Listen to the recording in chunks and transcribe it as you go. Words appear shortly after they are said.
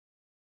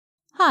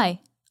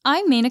Hi,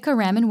 I'm Menaka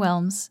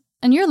Raman-Wilms,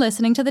 and you're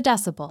listening to The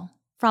Decibel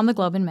from the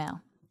Globe and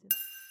Mail.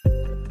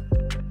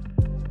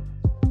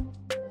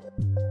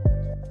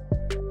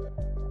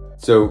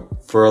 So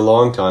for a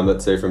long time,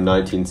 let's say from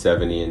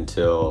 1970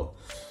 until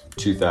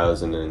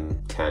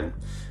 2010,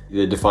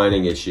 the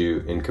defining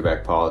issue in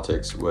Quebec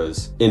politics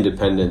was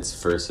independence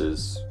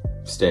versus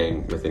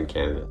staying within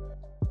Canada.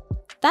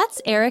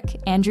 That's Eric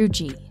Andrew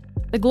G.,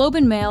 the Globe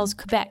and Mail's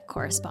Quebec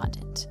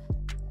correspondent.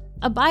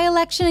 A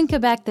by-election in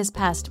Quebec this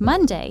past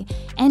Monday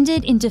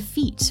ended in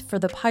defeat for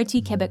the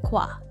Parti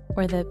Québécois,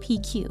 or the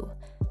PQ.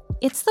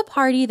 It's the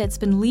party that's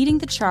been leading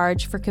the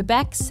charge for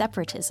Quebec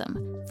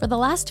separatism for the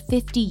last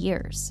 50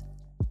 years.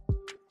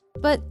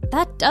 But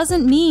that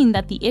doesn't mean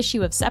that the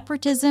issue of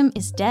separatism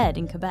is dead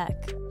in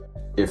Quebec.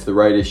 If the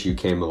right issue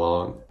came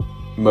along,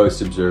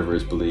 most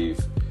observers believe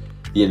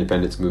the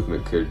independence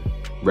movement could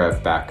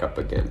rev back up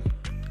again.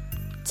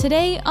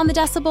 Today on The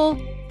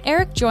Decibel,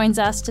 Eric joins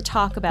us to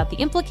talk about the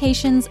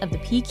implications of the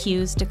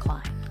PQ's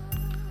decline.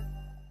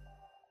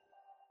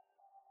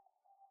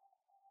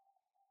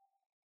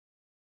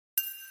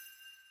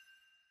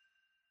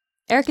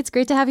 Eric, it's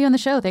great to have you on the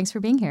show. Thanks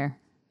for being here.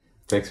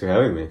 Thanks for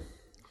having me.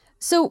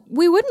 So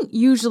we wouldn't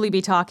usually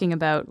be talking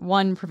about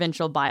one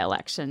provincial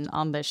by-election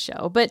on this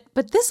show, but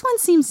this one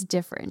seems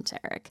different,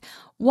 Eric.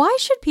 Why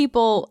should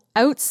people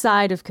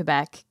outside of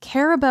Quebec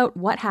care about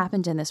what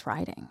happened in this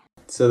riding?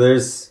 So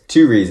there's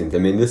two reasons. I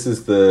mean, this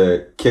is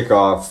the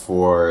kickoff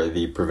for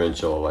the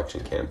provincial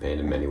election campaign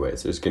in many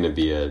ways. There's going to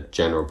be a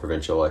general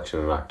provincial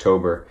election in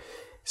October.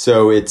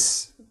 So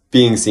it's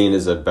being seen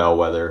as a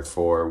bellwether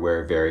for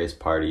where various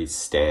parties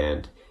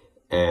stand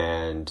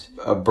and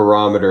a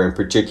barometer in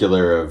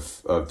particular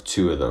of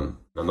two of them.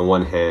 On the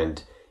one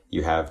hand,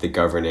 you have the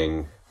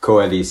governing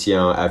Coalition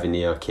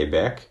Avenir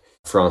Québec,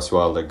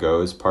 François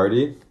Legault's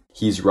party.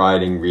 He's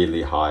riding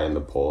really high in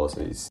the polls.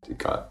 He's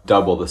got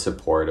double the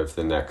support of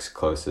the next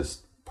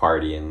closest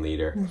party and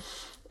leader.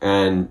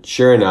 And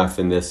sure enough,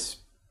 in this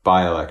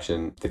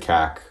by-election, the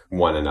CAQ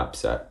won an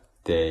upset.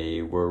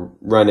 They were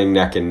running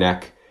neck and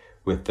neck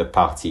with the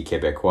Parti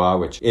Québécois,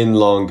 which in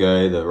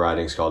Longueuil, the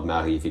riding's called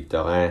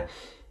Marie-Victorin.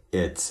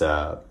 It's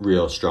a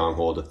real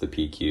stronghold of the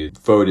PQ.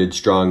 Voted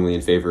strongly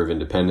in favor of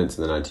independence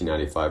in the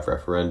 1995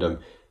 referendum.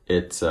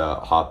 It's a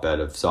hotbed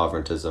of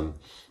sovereigntism.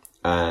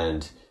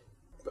 And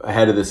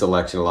ahead of this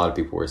election, a lot of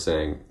people were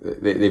saying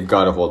they've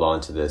got to hold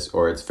on to this,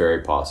 or it's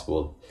very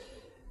possible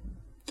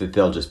that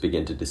they'll just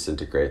begin to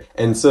disintegrate.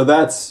 And so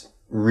that's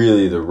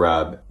really the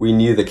rub. We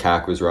knew the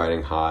CAQ was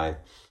riding high.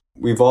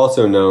 We've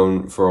also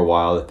known for a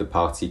while that the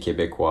Parti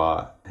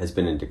Québécois has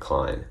been in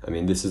decline. I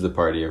mean, this is the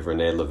party of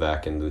René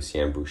Lévesque and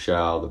Lucien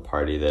Bouchard, the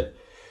party that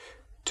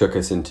took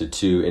us into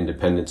two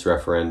independence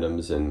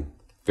referendums and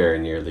very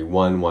nearly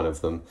won one of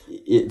them.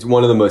 It's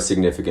one of the most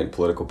significant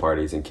political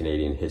parties in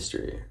Canadian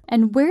history.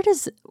 And where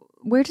does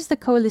the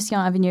Coalition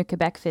Avenir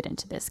Québec fit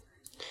into this?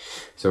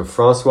 So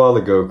François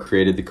Legault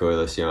created the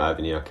Coalition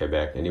Avenir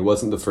Québec, and he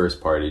wasn't the first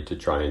party to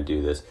try and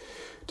do this,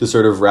 to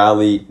sort of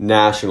rally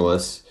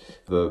nationalists,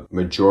 the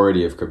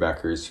majority of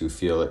Quebecers who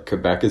feel that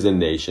Quebec is a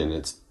nation,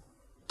 it's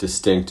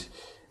distinct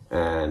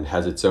and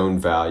has its own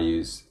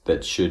values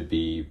that should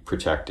be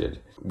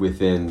protected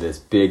within this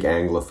big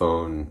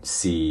Anglophone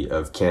sea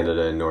of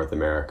Canada and North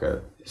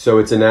America. So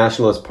it's a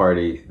nationalist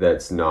party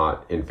that's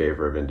not in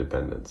favor of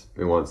independence.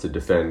 It wants to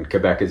defend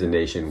Quebec as a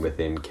nation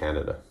within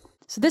Canada.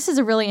 So this is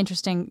a really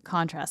interesting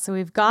contrast. So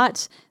we've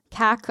got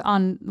CAQ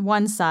on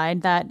one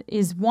side that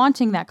is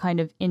wanting that kind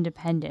of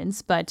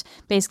independence, but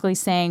basically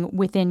saying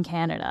within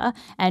Canada,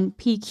 and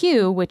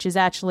PQ, which is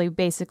actually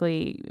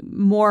basically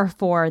more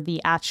for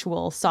the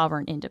actual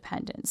sovereign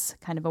independence,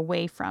 kind of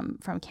away from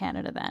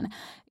Canada then.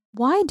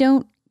 Why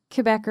don't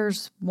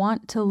Quebecers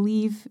want to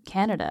leave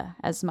Canada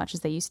as much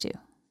as they used to?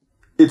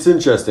 It's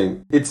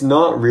interesting. It's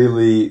not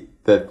really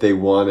that they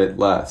want it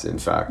less. In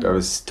fact, I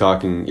was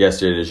talking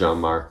yesterday to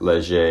Jean-Marc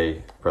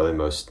Léger, probably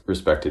most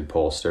respected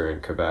pollster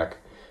in Quebec,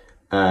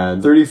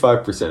 and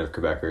 35% of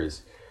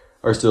Quebecers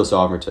are still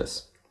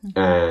sovereigntists.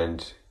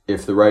 And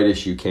if the right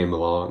issue came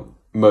along,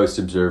 most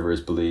observers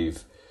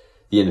believe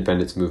the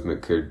independence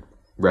movement could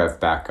rev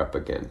back up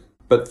again.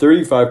 But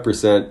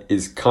 35%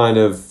 is kind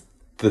of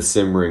the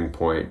simmering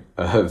point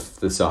of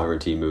the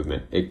sovereignty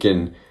movement. It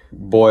can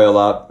boil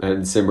up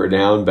and simmer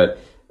down, but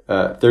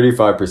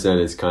 35%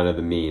 is kind of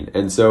the mean.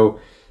 And so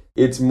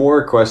it's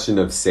more a question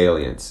of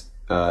salience.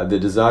 The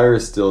desire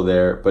is still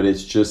there, but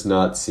it's just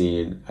not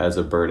seen as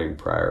a burning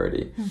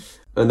priority.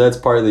 And that's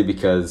partly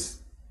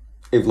because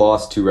they've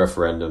lost two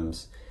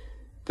referendums.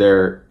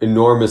 They're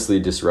enormously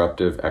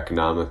disruptive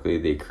economically.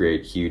 They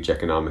create huge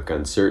economic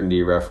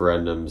uncertainty.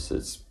 Referendums,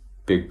 it's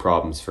big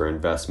problems for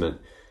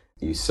investment.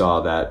 You saw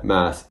that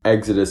mass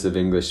exodus of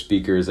English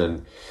speakers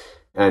and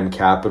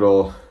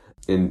capital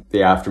in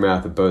the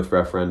aftermath of both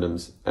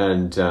referendums.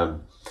 And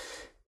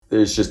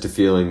there's just a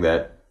feeling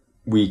that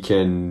we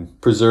can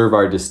preserve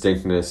our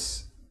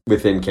distinctness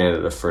within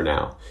Canada for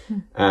now.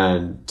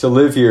 And to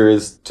live here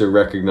is to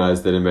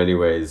recognize that in many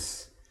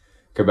ways,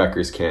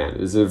 Quebecers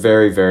can. It's a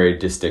very, very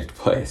distinct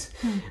place.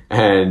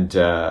 And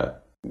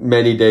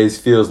many days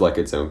feels like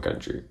its own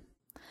country.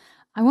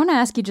 I want to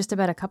ask you just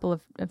about a couple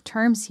of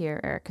terms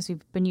here, Eric, because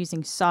we've been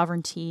using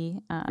sovereignty,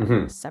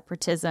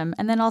 separatism,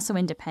 and then also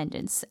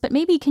independence. But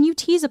maybe can you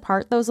tease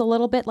apart those a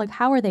little bit? Like,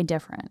 how are they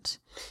different?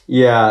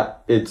 Yeah,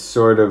 it's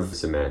sort of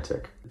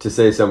semantic. To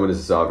say someone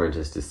is a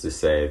sovereigntist is to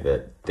say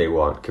that they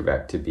want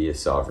Quebec to be a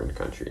sovereign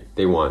country.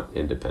 They want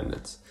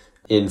independence.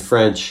 In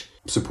French,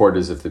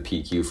 supporters of the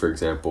PQ, for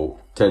example,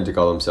 tend to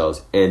call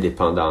themselves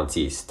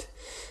indépendantistes,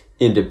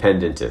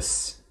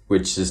 independentists,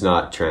 which does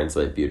not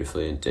translate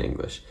beautifully into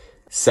English.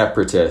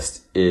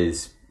 Separatist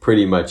is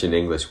pretty much an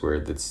English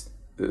word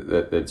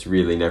that's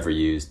really never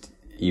used,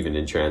 even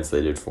in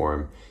translated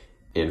form,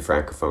 in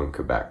Francophone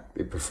Quebec.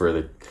 They prefer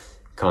the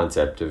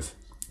concept of,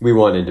 we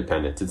want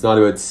independence. It's not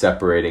about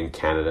separating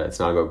Canada.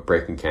 It's not about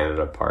breaking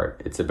Canada apart.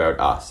 It's about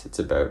us. It's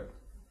about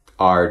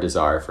our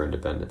desire for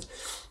independence.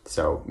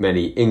 So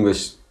many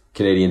English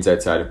Canadians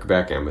outside of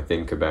Quebec and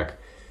within Quebec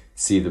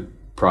see the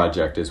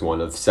project as one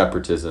of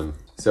separatism.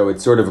 So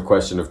it's sort of a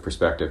question of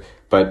perspective.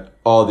 But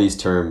all these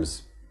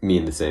terms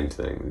mean the same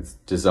thing. It's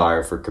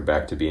desire for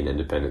Quebec to be an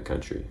independent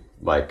country,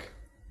 like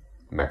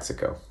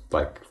Mexico,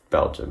 like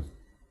Belgium.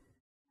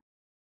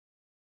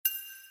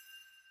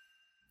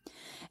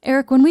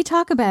 Eric, when we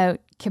talk about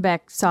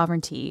Quebec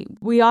sovereignty,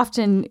 we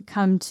often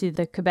come to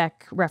the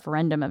Quebec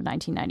referendum of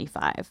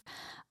 1995.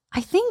 I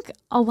think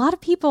a lot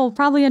of people,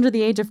 probably under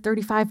the age of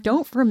 35,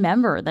 don't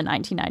remember the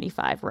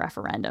 1995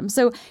 referendum.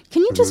 So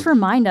can you just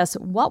remind us,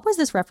 what was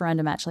this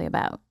referendum actually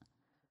about?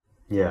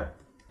 Yeah.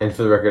 And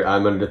for the record,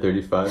 I'm under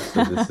 35,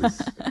 so this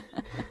is...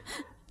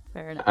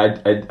 Fair enough.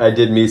 I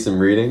did me some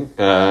reading,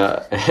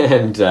 no,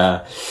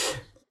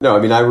 I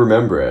mean, I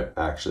remember it,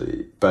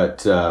 actually,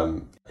 but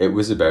it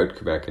was about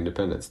Quebec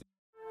independence.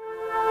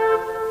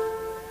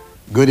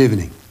 Good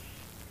evening.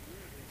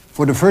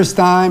 For the first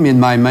time in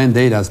my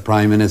mandate as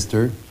Prime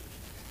Minister,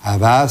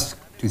 I've asked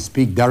to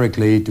speak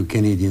directly to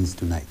Canadians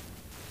tonight.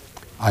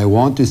 I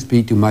want to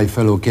speak to my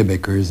fellow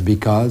Quebecers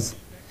because,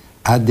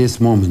 at this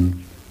moment,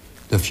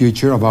 the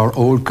future of our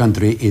old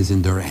country is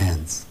in their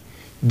hands.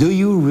 Do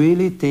you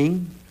really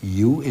think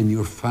you and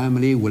your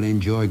family will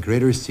enjoy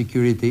greater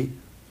security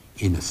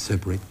in a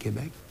separate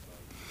Quebec?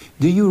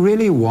 Do you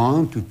really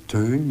want to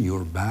turn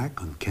your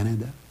back on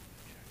Canada?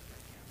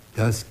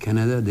 Does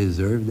Canada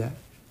deserve that?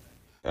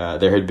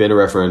 There had been a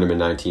referendum in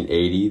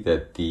 1980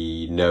 that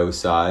the no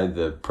side,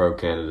 the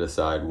pro-Canada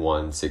side,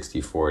 won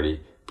 60-40,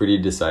 pretty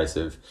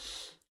decisive.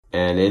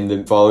 And in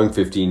the following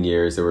 15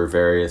 years, there were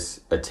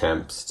various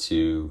attempts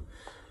to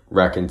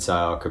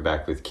reconcile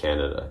Quebec with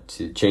Canada,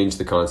 to change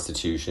the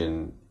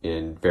constitution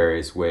in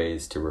various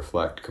ways to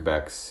reflect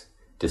Quebec's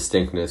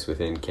distinctness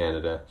within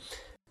Canada.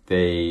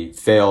 They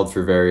failed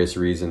for various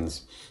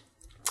reasons.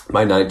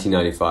 By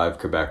 1995,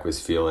 Quebec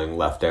was feeling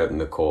left out in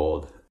the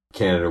cold.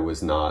 Canada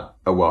was not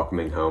a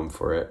welcoming home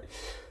for it.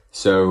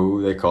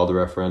 So they called a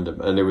referendum,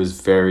 and it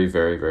was very,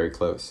 very, very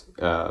close.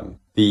 The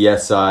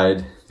yes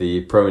side,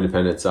 the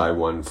pro-independent side,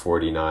 won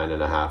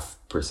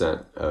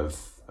 49.5%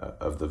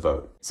 of the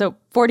vote. So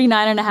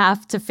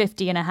 49.5 to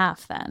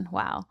 50.5 then.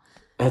 Wow.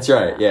 That's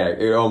right. Yeah,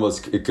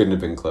 it couldn't have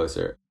been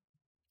closer.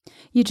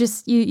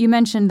 You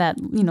mentioned that,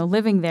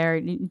 living there,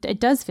 it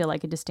does feel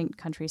like a distinct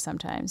country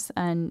sometimes.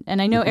 And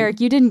I know,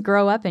 Eric, you didn't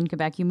grow up in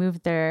Quebec. You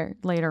moved there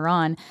later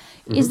on.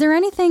 Is there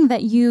anything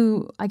that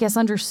you, I guess,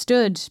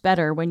 understood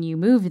better when you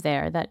moved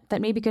there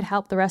that maybe could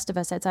help the rest of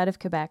us outside of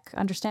Quebec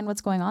understand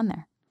what's going on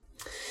there?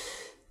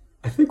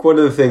 I think one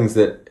of the things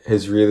that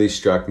has really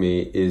struck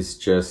me is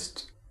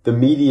just the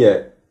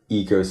media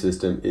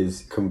ecosystem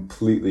is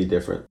completely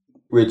different,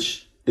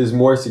 which is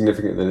more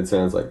significant than it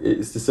sounds like.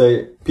 It's to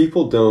say,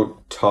 people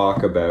don't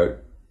talk about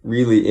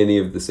really any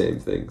of the same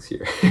things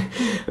here.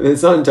 And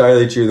it's not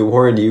entirely true, the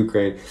war in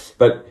Ukraine,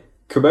 but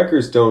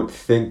Quebecers don't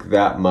think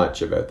that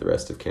much about the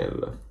rest of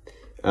Canada.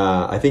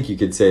 I think you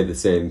could say the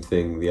same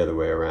thing the other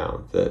way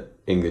around, that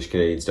English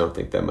Canadians don't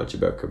think that much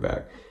about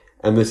Quebec.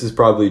 And this is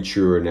probably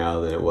truer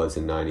now than it was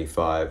in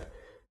 95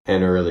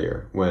 and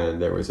earlier, when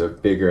there was a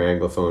bigger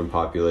Anglophone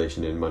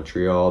population in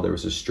Montreal. There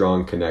was a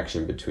strong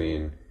connection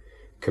between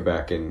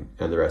Quebec and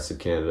the rest of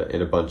Canada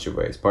in a bunch of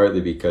ways,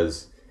 partly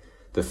because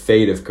the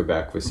fate of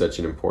Quebec was such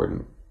an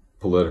important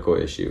political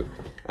issue,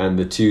 and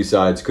the two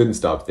sides couldn't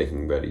stop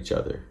thinking about each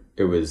other.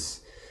 It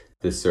was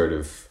this sort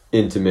of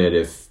intimate,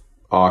 if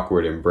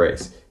awkward,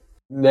 embrace.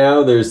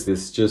 Now there's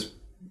this just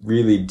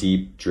really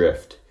deep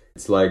drift.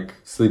 It's like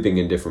sleeping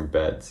in different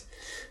beds.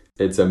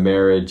 It's a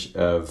marriage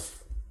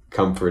of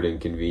comfort and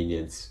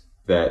convenience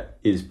that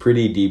is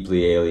pretty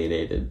deeply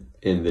alienated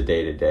in the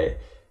day-to-day.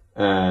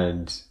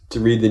 And to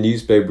read the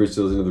newspapers,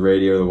 to listen to the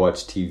radio, to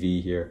watch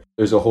TV here,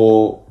 there's a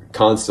whole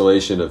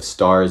constellation of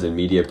stars and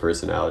media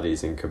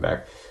personalities in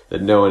Quebec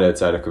that no one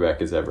outside of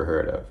Quebec has ever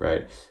heard of,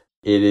 right?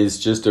 It is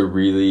just a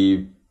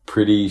really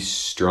pretty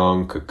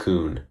strong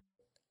cocoon.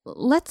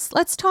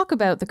 Let's talk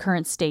about the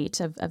current state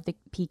of the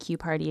PQ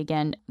party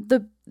again.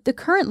 The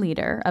current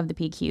leader of the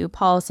PQ,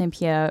 Paul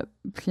Saint-Pierre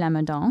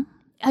Plamondon,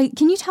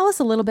 Can you tell us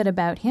a little bit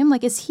about him?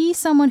 Like, is he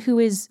someone who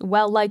is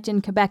well-liked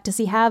in Quebec? Does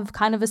he have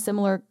kind of a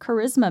similar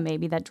charisma,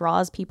 maybe, that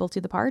draws people to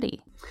the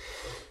party?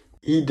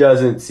 He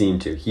doesn't seem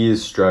to. He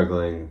is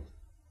struggling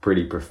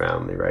pretty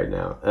profoundly right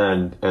now.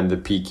 And the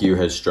PQ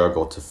has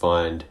struggled to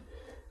find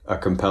a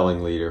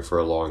compelling leader for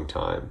a long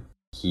time.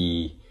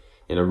 He,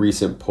 in a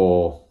recent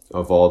poll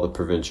of all the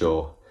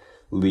provincial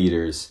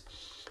leaders,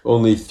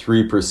 only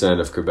 3%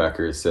 of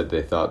Quebecers said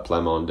they thought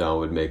Plamondon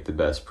would make the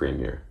best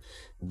premier.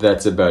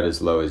 That's about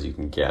as low as you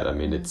can get. I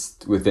mean, it's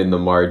within the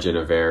margin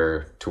of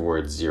error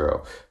towards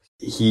zero.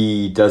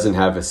 He doesn't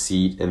have a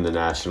seat in the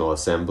National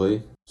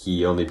Assembly.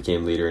 He only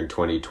became leader in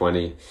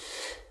 2020.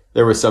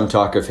 There was some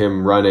talk of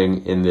him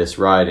running in this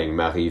riding,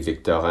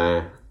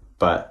 Marie-Victorin,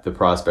 but the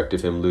prospect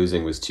of him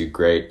losing was too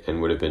great and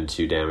would have been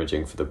too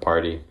damaging for the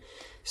party.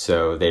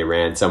 So they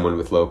ran someone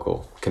with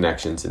local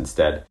connections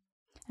instead.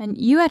 And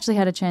you actually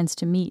had a chance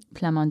to meet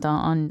Plamondon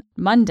on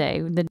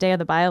Monday, the day of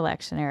the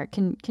by-election, Eric.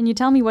 Can you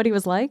tell me what he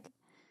was like?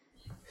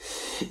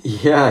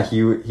 Yeah,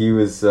 he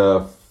was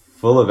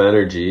full of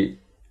energy.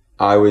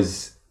 I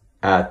was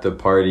at the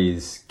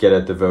party's Get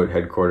At The Vote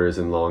headquarters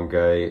in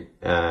Longueuil,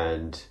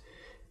 and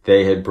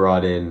they had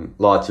brought in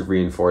lots of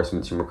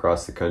reinforcements from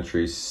across the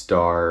country,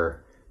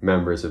 star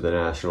members of the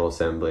National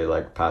Assembly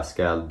like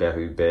Pascal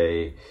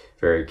Bérubé,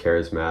 very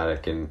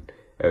charismatic and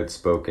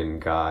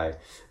outspoken guy,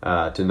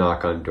 to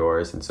knock on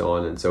doors and so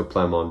on. And so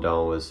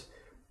Plamondon was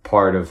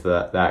part of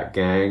that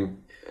gang.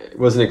 I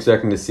wasn't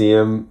expecting to see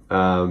him,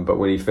 but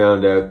when he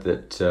found out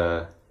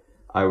that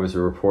I was a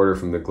reporter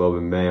from the Globe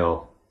and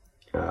Mail,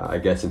 I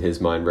guess in his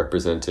mind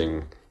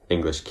representing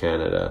English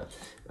Canada,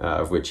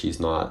 of which he's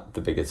not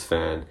the biggest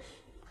fan,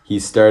 he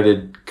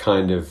started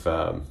kind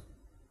of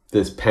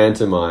this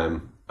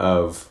pantomime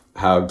of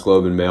how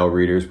Globe and Mail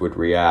readers would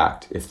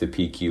react if the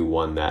PQ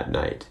won that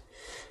night.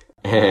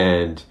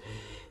 And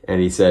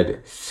he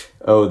said,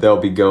 "Oh, they'll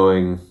be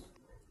going,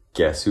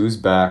 guess who's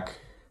back?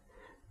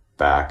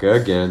 Back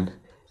again."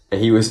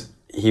 And he was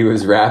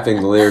rapping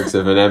the lyrics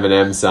of an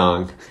Eminem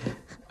song.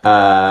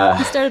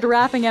 He started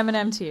rapping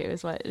Eminem to you,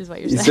 is what you're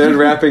saying. He started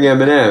rapping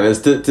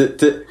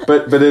Eminem,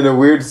 but in a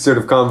weird sort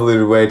of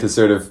convoluted way to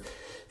sort of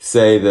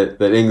say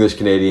that English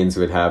Canadians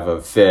would have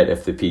a fit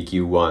if the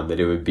PQ won, that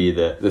it would be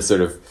the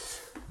sort of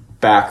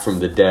back from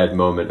the dead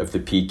moment of the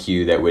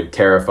PQ that would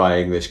terrify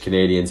English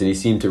Canadians. And he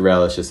seemed to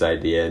relish this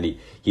idea. And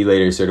he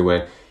later sort of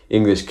went,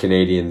 English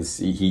Canadians,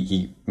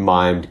 he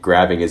mimed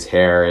grabbing his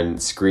hair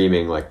and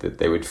screaming like that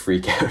they would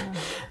freak out.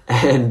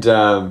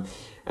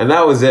 And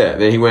that was it.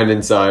 Then he went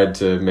inside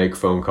to make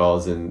phone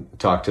calls and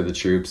talk to the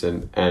troops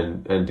and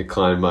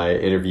decline my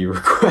interview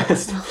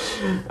request.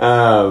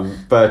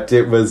 But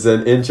it was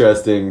an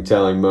interesting,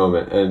 telling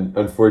moment. And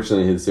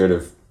unfortunately, his sort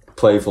of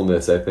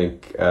playfulness, I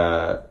think,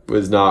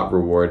 was not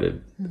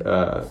rewarded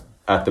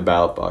at the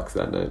ballot box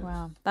that night.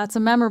 Wow. That's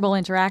a memorable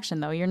interaction,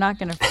 though. You're not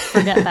going to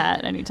forget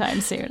that anytime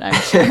soon, I'm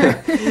sure.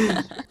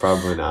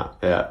 Probably not,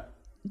 yeah.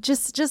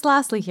 Just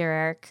lastly here,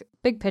 Eric,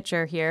 big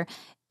picture here.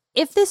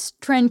 If this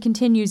trend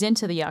continues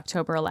into the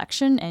October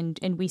election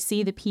and we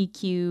see the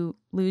PQ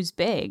lose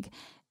big,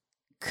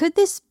 could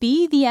this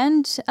be the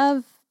end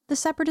of the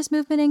separatist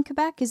movement in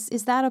Quebec?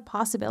 Is that a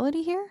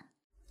possibility here?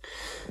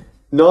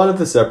 Not of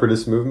the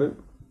separatist movement,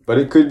 but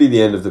it could be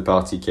the end of the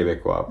Parti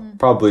Québécois.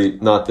 Probably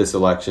not this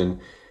election,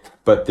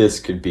 but this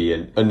could be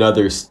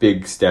another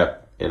big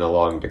step in a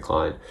long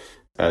decline.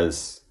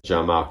 As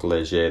Jean-Marc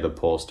Léger, the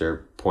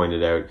pollster,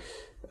 pointed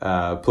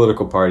out,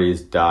 political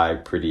parties die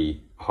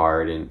pretty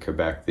hard in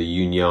Quebec. The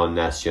Union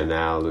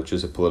Nationale, which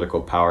was a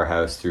political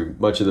powerhouse through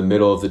much of the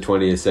middle of the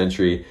 20th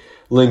century,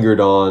 lingered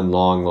on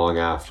long, long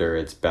after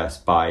its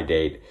best buy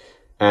date.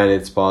 And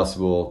it's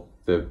possible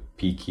the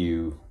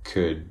PQ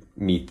could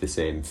meet the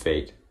same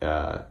fate.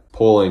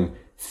 Polling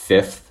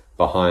fifth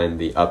behind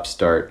the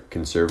upstart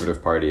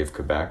Conservative Party of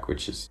Quebec,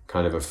 which is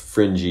kind of a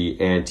fringy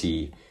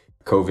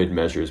anti-COVID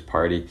measures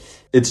party.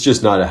 It's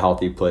just not a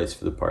healthy place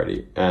for the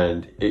party,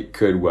 and it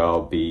could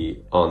well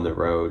be on the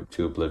road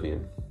to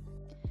oblivion.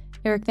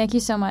 Eric, thank you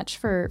so much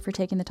for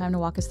taking the time to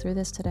walk us through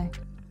this today.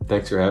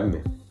 Thanks for having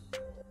me.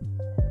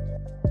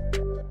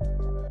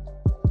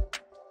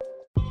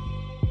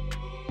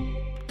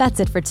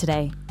 That's it for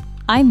today.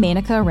 I'm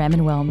Menaka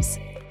Raman-Wilms.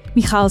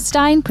 Michal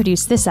Stein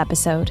produced this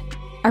episode.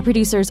 Our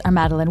producers are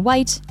Madeline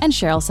White and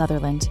Cheryl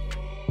Sutherland.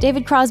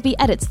 David Crosby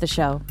edits the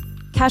show.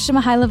 Kasia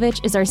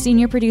Mihailovich is our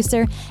senior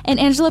producer, and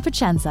Angela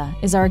Pacenza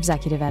is our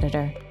executive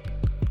editor.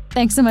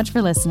 Thanks so much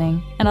for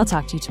listening, and I'll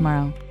talk to you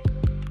tomorrow.